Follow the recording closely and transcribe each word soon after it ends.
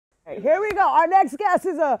right, here we go. Our next guest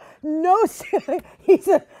is he's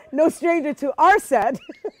a no stranger to our set,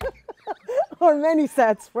 or many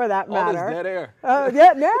sets for that matter. All this dead air.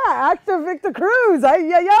 Yeah, actor Victor Cruz.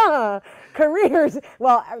 Careers.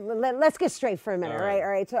 Well, let's get straight for a minute, all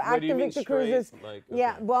right? So actor Victor Cruz is, like, okay.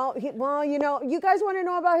 yeah. Well, you know, you guys want to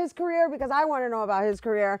know about his career because I want to know about his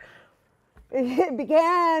career. It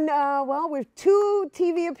began, with 2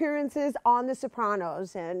 TV appearances on The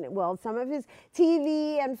Sopranos. And, some of his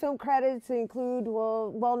TV and film credits include,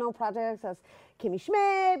 well-known projects as Kimmy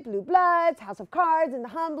Schmidt, Blue Bloods, House of Cards, and The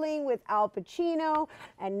Humbling with Al Pacino.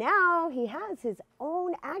 And now he has his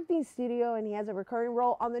own acting studio, and he has a recurring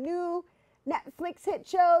role on the new Netflix hit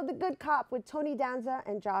show, The Good Cop, with Tony Danza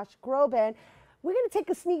and Josh Groban. We're going to take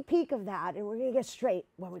a sneak peek of that, and we're going to get straight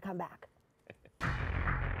when we come back. All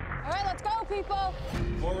right, let's go, people.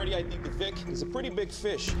 Already, I think the Vic is a pretty big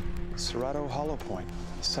fish. Serrato Hollow Point,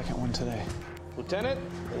 second one today. Lieutenant,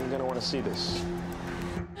 you're gonna want to see this.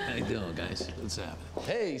 How you doing, guys? What's happening?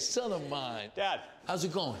 Hey, son of mine. Dad. How's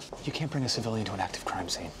it going? You can't bring a civilian to an active crime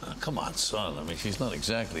scene. Come on, son. I mean, she's not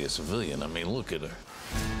exactly a civilian. I mean, look at her.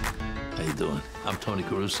 How you doing? I'm Tony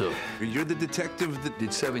Caruso. You're the detective that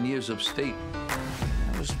did 7 years upstate.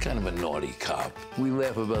 I was kind of a naughty cop. We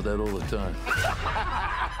laugh about that all the time.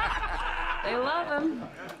 They love him.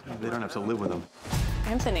 They don't have to live with him.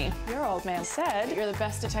 Anthony, your old man said you're the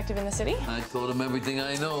best detective in the city. I told him everything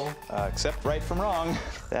I know. Except right from wrong.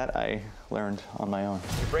 That I learned on my own.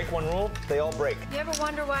 You break one rule, they all break. You ever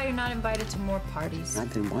wonder why you're not invited to more parties?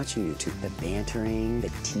 I've been watching you two. The bantering, the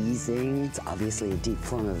teasing. It's obviously a deep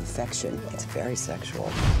form of affection. It's very sexual.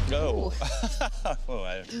 No. Oh,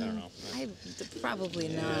 I don't know. Probably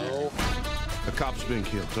not. A cop's been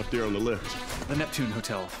killed up there on the left. The Neptune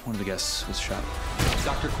Hotel. One of the guests was shot.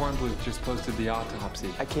 Dr. Kornbluth just posted the autopsy.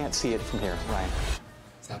 I can't see it from here, Ryan.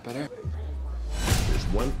 Is that better? There's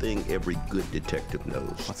one thing every good detective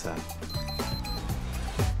knows. What's that?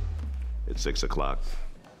 It's 6 o'clock.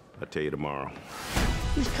 I'll tell you tomorrow.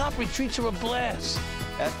 These cop retreats are a blast.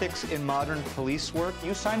 Ethics in modern police work?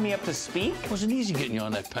 You signed me up to speak? It wasn't easy getting you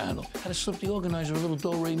on that panel. Had to slip the organizer a little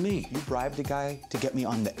do-re-mi. You bribed a guy to get me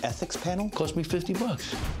on the ethics panel? Cost me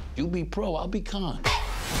 $50. You be pro, I'll be con.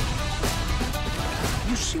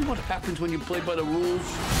 You see what happens when you play by the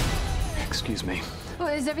rules? Excuse me. Well,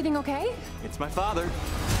 is everything okay? It's my father.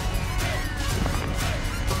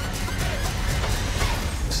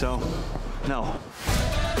 So, no.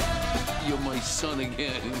 You're my son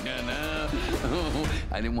again.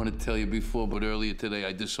 I didn't want to tell you before, but earlier today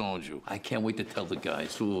I disowned you. I can't wait to tell the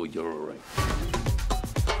guys. Oh, you're all right.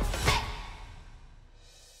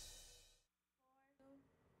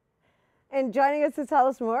 And joining us to tell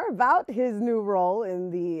us more about his new role in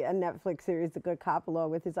the Netflix series The Good Cop, along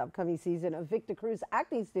with his upcoming season of Victor Cruz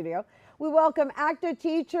Acting Studio, we welcome actor,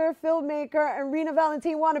 teacher, filmmaker, and Rhina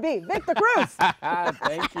Valentin wannabe, Victor Cruz.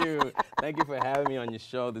 Thank you. Thank you for having me on your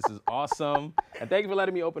show. This is awesome. And thank you for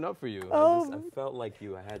letting me open up for you. I felt like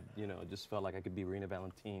you. I had, just felt like I could be Rhina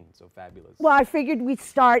Valentin. So fabulous. Well, I figured we'd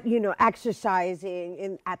start,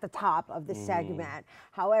 exercising at the top of the segment.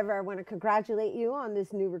 However, I want to congratulate you on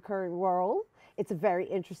this new recurring role. It's a very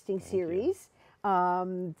interesting series.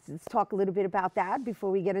 Let's talk a little bit about that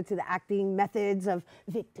before we get into the acting methods of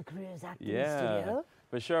Victor Cruz Acting Studio.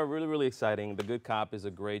 For sure, really, really exciting. The Good Cop is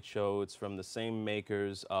a great show. It's from the same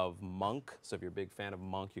makers of Monk. So if you're a big fan of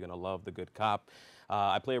Monk, you're going to love The Good Cop.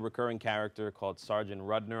 I play a recurring character called Sergeant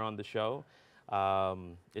Rudner on the show.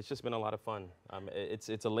 It's just been a lot of fun.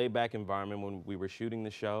 It's a laid-back environment when we were shooting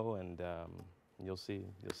the show, and you'll see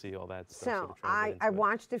all that stuff. So I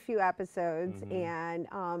watched a few episodes, and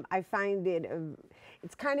I find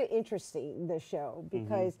it's kind of interesting, the show,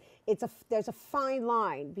 because there's a fine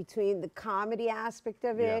line between the comedy aspect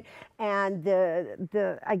of it and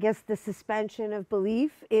I guess the suspension of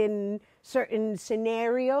belief in certain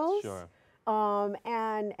scenarios. Sure.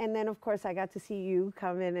 And then of course I got to see you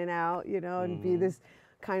come in and out, and be this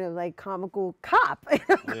kind of like comical cop.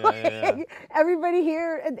 Everybody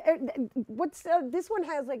here, this one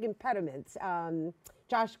has like impediments.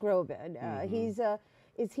 Josh Groban,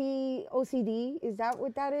 is he OCD? Is that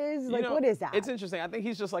what that is? Like, what is that? It's interesting. I think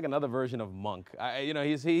he's just like another version of Monk.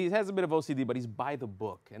 He has a bit of OCD, but he's by the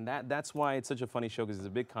book, and that's why it's such a funny show, because it's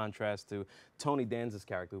a big contrast to Tony Danza's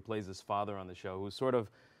character, who plays his father on the show, who's sort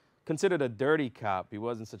of considered a dirty cop. He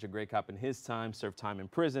wasn't such a great cop in his time, served time in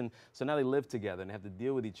prison, so now they live together and have to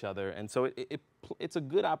deal with each other. And so it's a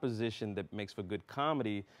good opposition that makes for good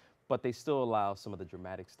comedy, but they still allow some of the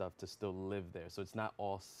dramatic stuff to still live there. So it's not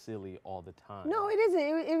all silly all the time. No, it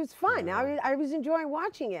isn't. It was fun. I was enjoying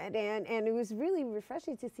watching it, and it was really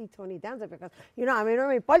refreshing to see Tony Danza because, you know, a mí no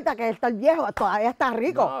me importa que está viejo, todavía está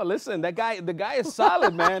rico. No, listen, the guy is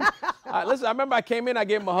solid, man. Listen, I remember I came in, I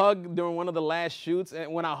gave him a hug during one of the last shoots,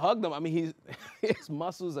 and when I hugged him, I mean, his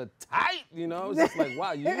muscles are tight, you know? It's just like,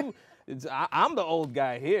 wow, I'm the old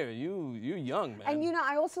guy here. You young, man. And, you know,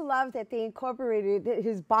 I also love that they incorporated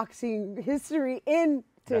his boxing history into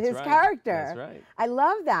his character. That's right. I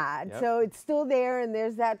love that. Yep. So it's still there, and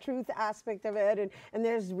there's that truth aspect of it, and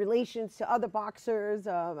there's relations to other boxers.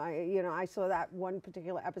 I saw that one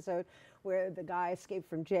particular episode where the guy escaped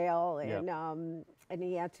from jail, and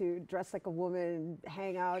he had to dress like a woman and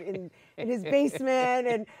hang out in his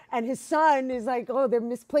basement, and his son is like, oh, they're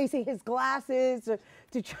misplacing his glasses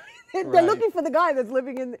to try. They're looking for the guy that's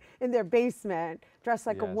living in their basement, dressed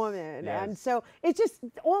like a woman. Yes. And so it's just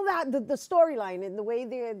all that, the storyline and the way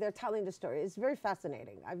they're telling the story is very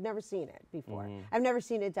fascinating. I've never seen it before. I've never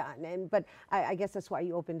seen it done. But I guess that's why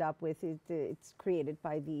you opened up with it. It's created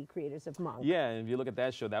by the creators of Monk. Yeah, and if you look at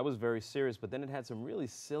that show, that was very serious, but then it had some really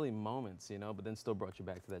silly moments, you know, but then still brought you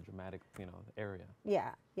back to that dramatic, you know, area.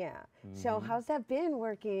 Yeah, yeah. So how's that been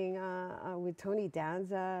working with Tony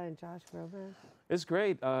Danza and Josh Groban? It's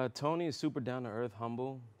great. Tony is super down to earth,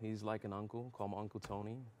 humble. He's like an uncle. Call him Uncle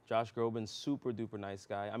Tony. Josh Groban, super duper nice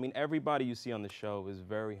guy. I mean, everybody you see on the show is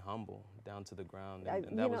very humble, down to the ground,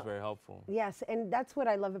 and that was very helpful. Yes, and that's what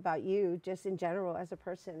I love about you, just in general as a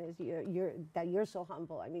person, is you're so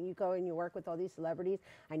humble. I mean, you go and you work with all these celebrities.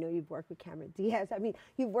 I know you've worked with Cameron Diaz. I mean,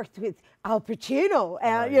 you've worked with Al Pacino,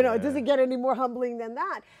 and you know, it doesn't get any more humbling than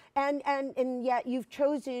that. And yet you've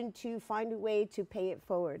chosen to find a way to pay it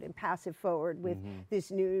forward and pass it forward with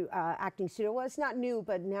this new acting studio. Well, it's not new,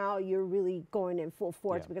 but now you're really going in full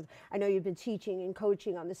force because I know you've been teaching and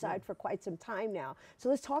coaching on the side for quite some time now. So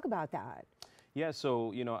let's talk about that. Yeah,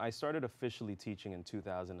 so, you know, I started officially teaching in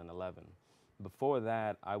 2011. Before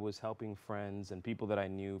that, I was helping friends and people that I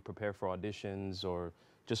knew prepare for auditions or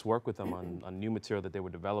just work with them on new material that they were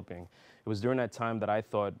developing. It was during that time that I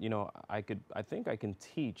thought, you know, I think I can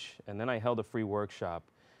teach. And then I held a free workshop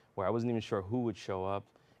where I wasn't even sure who would show up.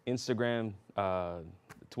 Instagram,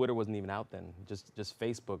 Twitter wasn't even out then. Just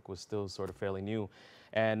Facebook was still sort of fairly new.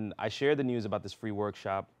 And I shared the news about this free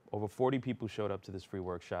workshop. Over 40 people showed up to this free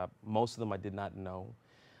workshop. Most of them I did not know.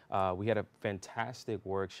 We had a fantastic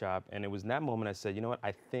workshop, and it was in that moment I said, you know what,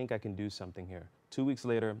 I think I can do something here. 2 weeks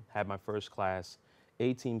later, had my first class.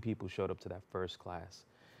 18 people showed up to that first class.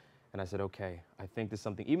 And I said, okay, I think there's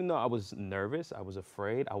something. Even though I was nervous, I was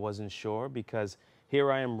afraid, I wasn't sure, because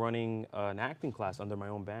here I am running an acting class under my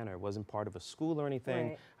own banner. It wasn't part of a school or anything.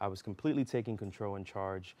 Right. I was completely taking control and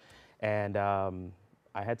charge. And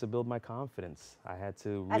I had to build my confidence. I had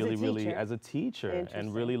to really, as a teacher,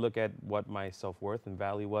 and really look at what my self-worth and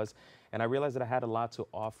value was. And I realized that I had a lot to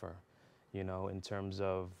offer, you know, in terms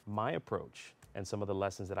of my approach and some of the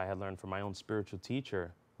lessons that I had learned from my own spiritual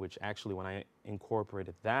teacher, which actually, when I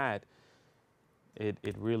incorporated that, it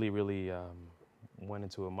really went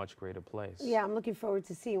into a much greater place. Yeah, I'm looking forward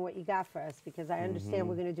to seeing what you got for us, because I understand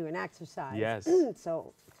we're going to do an exercise. Yes.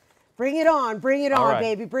 So bring it on,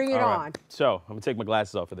 baby, bring it on. So I'm gonna take my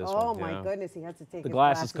glasses off for this one. Oh my goodness, he has to take the his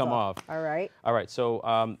glasses come off. All right. All right,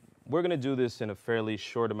 so we're gonna do this in a fairly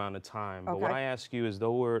short amount of time. But what I ask you is,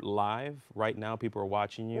 though we're live right now, people are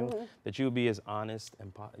watching you, that you be as honest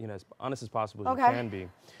and as honest as possible as you can be.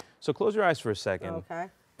 So close your eyes for a second. Okay.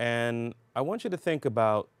 And I want you to think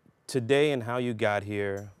about today and how you got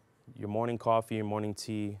here. Your morning coffee, your morning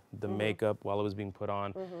tea, the makeup while it was being put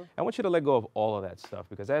on. I want you to let go of all of that stuff,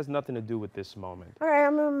 because that has nothing to do with this moment. All right,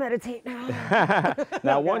 I'm gonna meditate now.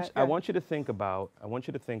 Now, I want you to think about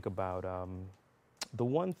the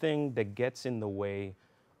one thing that gets in the way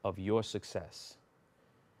of your success.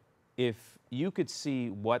 If you could see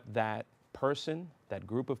what that person, that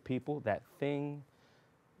group of people, that thing,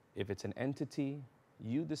 if it's an entity,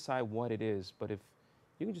 you decide what it is. But if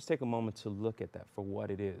you can just take a moment to look at that for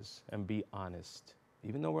what it is and be honest,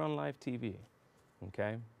 even though we're on live TV,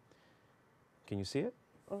 okay? Can you see it?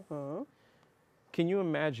 Can you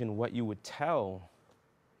imagine what you would tell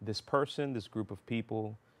this person, this group of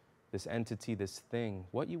people, this entity, this thing,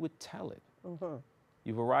 what you would tell it?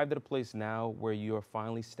 You've arrived at a place now where you are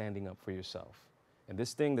finally standing up for yourself. And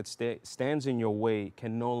this thing that stands in your way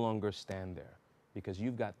can no longer stand there, because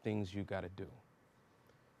you've got things you got to do.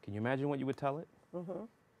 Can you imagine what you would tell it?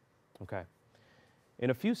 Okay. In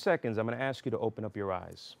a few seconds, I'm going to ask you to open up your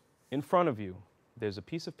eyes. In front of you, there's a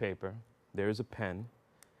piece of paper, there's a pen,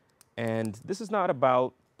 and this is not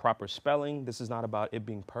about proper spelling, this is not about it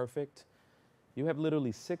being perfect. You have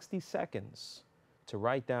literally 60 seconds to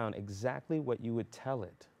write down exactly what you would tell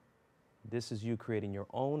it. This is you creating your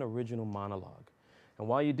own original monologue. And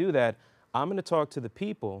while you do that, I'm going to talk to the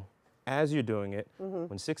people as you're doing it.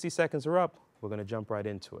 When 60 seconds are up, we're going to jump right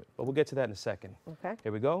into it. But we'll get to that in a second. Okay.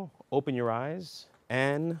 Here we go. Open your eyes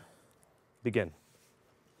and begin.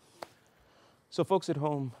 So folks at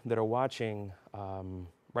home that are watching,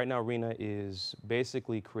 right now Rhina is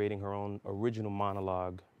basically creating her own original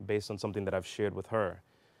monologue based on something that I've shared with her.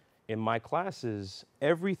 In my classes,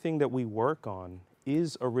 everything that we work on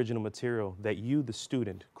is original material that you, the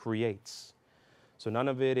student, creates. So none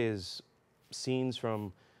of it is scenes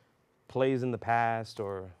from plays in the past,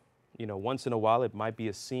 or once in a while it might be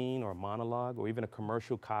a scene or a monologue or even a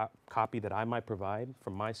commercial copy that I might provide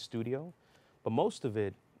from my studio. But most of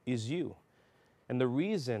it is you. And the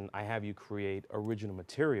reason I have you create original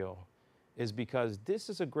material is because this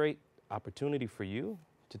is a great opportunity for you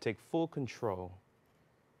to take full control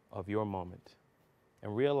of your moment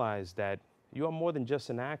and realize that you are more than just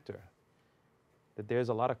an actor, that there's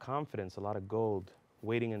a lot of confidence, a lot of gold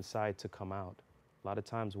waiting inside to come out. A lot of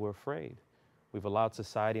times we're afraid. We've allowed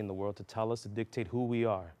society and the world to tell us, to dictate who we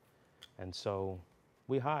are. And so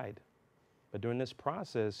we hide. But during this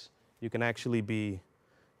process, you can actually be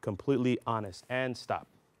completely honest and stop.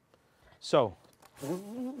 So.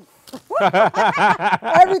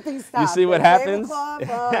 Everything stopped. You see what happens? Oh,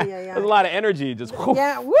 yeah, yeah. There's a lot of energy. Just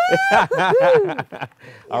yeah. Woo!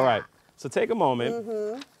 All right. So take a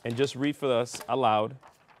moment and just read for us aloud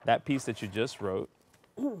that piece that you just wrote.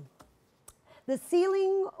 The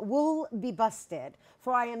ceiling will be busted,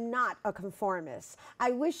 for I am not a conformist.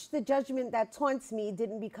 I wish the judgment that taunts me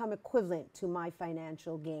didn't become equivalent to my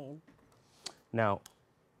financial gain. Now,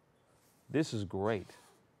 this is great.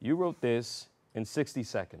 You wrote this in 60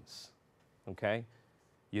 seconds, okay?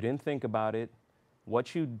 You didn't think about it.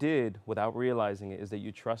 What you did without realizing it is that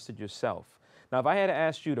you trusted yourself. Now, if I had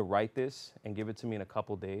asked you to write this and give it to me in a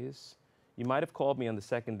couple days, you might have called me on the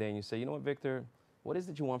second day and you say, you know what, Victor, what is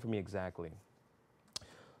it you want from me exactly?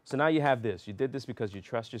 So now you have this. You did this because you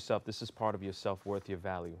trust yourself. This is part of your self-worth, your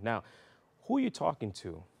value. Now, who are you talking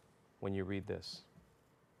to when you read this?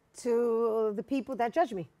 To the people that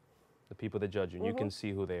judge me. The people that judge you, and you can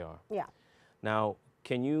see who they are. Yeah. Now,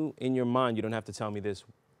 can you, in your mind, you don't have to tell me this,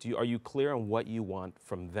 are you clear on what you want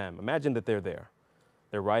from them? Imagine that they're there.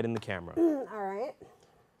 They're right in the camera. All right.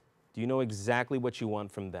 Do you know exactly what you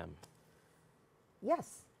want from them?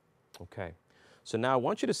 Yes. Okay. So now I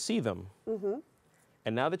want you to see them.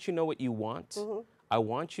 And now that you know what you want, I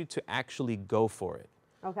want you to actually go for it.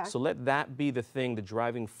 Okay. So let that be the thing, the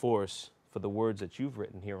driving force for the words that you've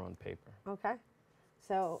written here on paper. Okay.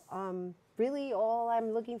 So really all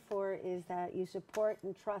I'm looking for is that you support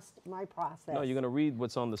and trust my process. No, you're going to read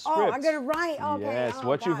what's on the script. Oh, I'm going to write? Okay. Yes, oh,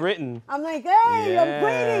 what God. you've written. I'm like, hey, I'm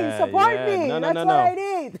waiting. Support me. No, That's what I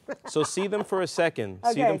need. So see them for a second.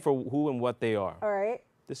 Okay. See them for who and what they are. All right.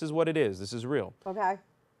 This is what it is. This is real. Okay.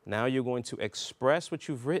 Now you're going to express what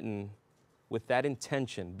you've written with that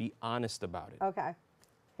intention. Be honest about it. Okay.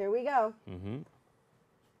 Here we go.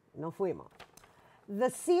 No fuimos. The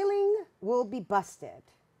ceiling will be busted,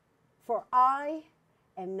 for I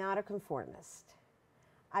am not a conformist.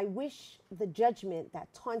 I wish the judgment that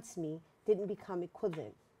taunts me didn't become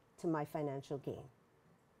equivalent to my financial gain.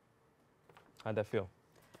 How'd that feel?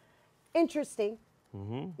 Interesting.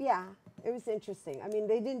 Yeah, it was interesting. I mean,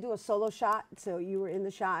 they didn't do a solo shot, so you were in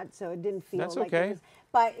the shot, so it didn't feel That's like okay. it was,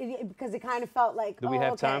 but because it kind of felt like, Do we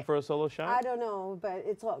have time for a solo shot? I don't know, but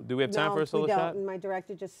it's all. Do we have time for a solo shot? No, we don't. And my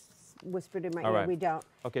director just whispered in my ear, right. we don't.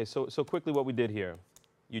 Okay, so quickly what we did here.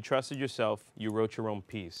 You trusted yourself. You wrote your own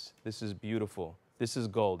piece. This is beautiful. This is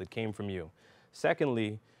gold. It came from you.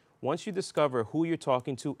 Secondly, once you discover who you're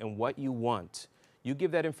talking to and what you want, you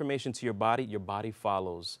give that information to your body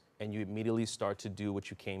follows, and you immediately start to do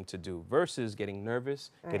what you came to do versus getting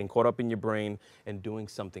nervous, getting caught up in your brain, and doing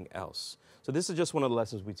something else. So this is just one of the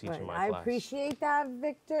lessons we teach in my class. I appreciate that,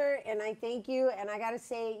 Victor, and I thank you. And I got to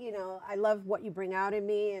say, you know, I love what you bring out in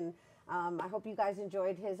me, and I hope you guys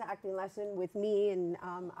enjoyed his acting lesson with me, and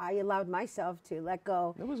I allowed myself to let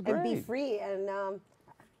go and be free. And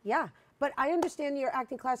yeah, but I understand your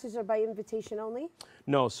acting classes are by invitation only?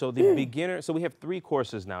 No, so the beginner, so we have 3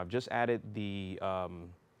 courses now. I've just added the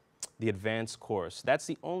advanced course. That's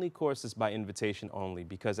the only course that's by invitation only,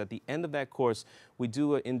 because at the end of that course, we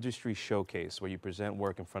do an industry showcase where you present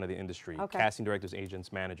work in front of the industry, casting directors,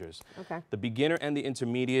 agents, managers. Okay. The beginner and the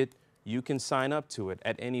intermediate, You can sign up to it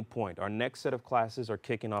at any point. Our next set of classes are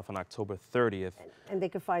kicking off on October 30th. And they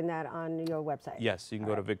can find that on your website. Yes, you can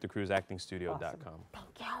go to VictorCruzActingStudio.com.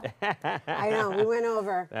 Thank you. I know, we went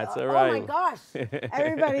over. That's all right. Oh my gosh,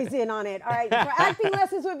 everybody's in on it. All right, for acting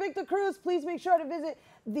lessons with Victor Cruz, please make sure to visit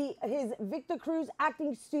his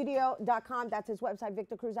VictorCruzActingStudio.com. That's his website,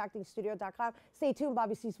 VictorCruzActingStudio.com. Stay tuned,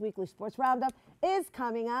 Bobby C's Weekly Sports Roundup is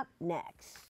coming up next.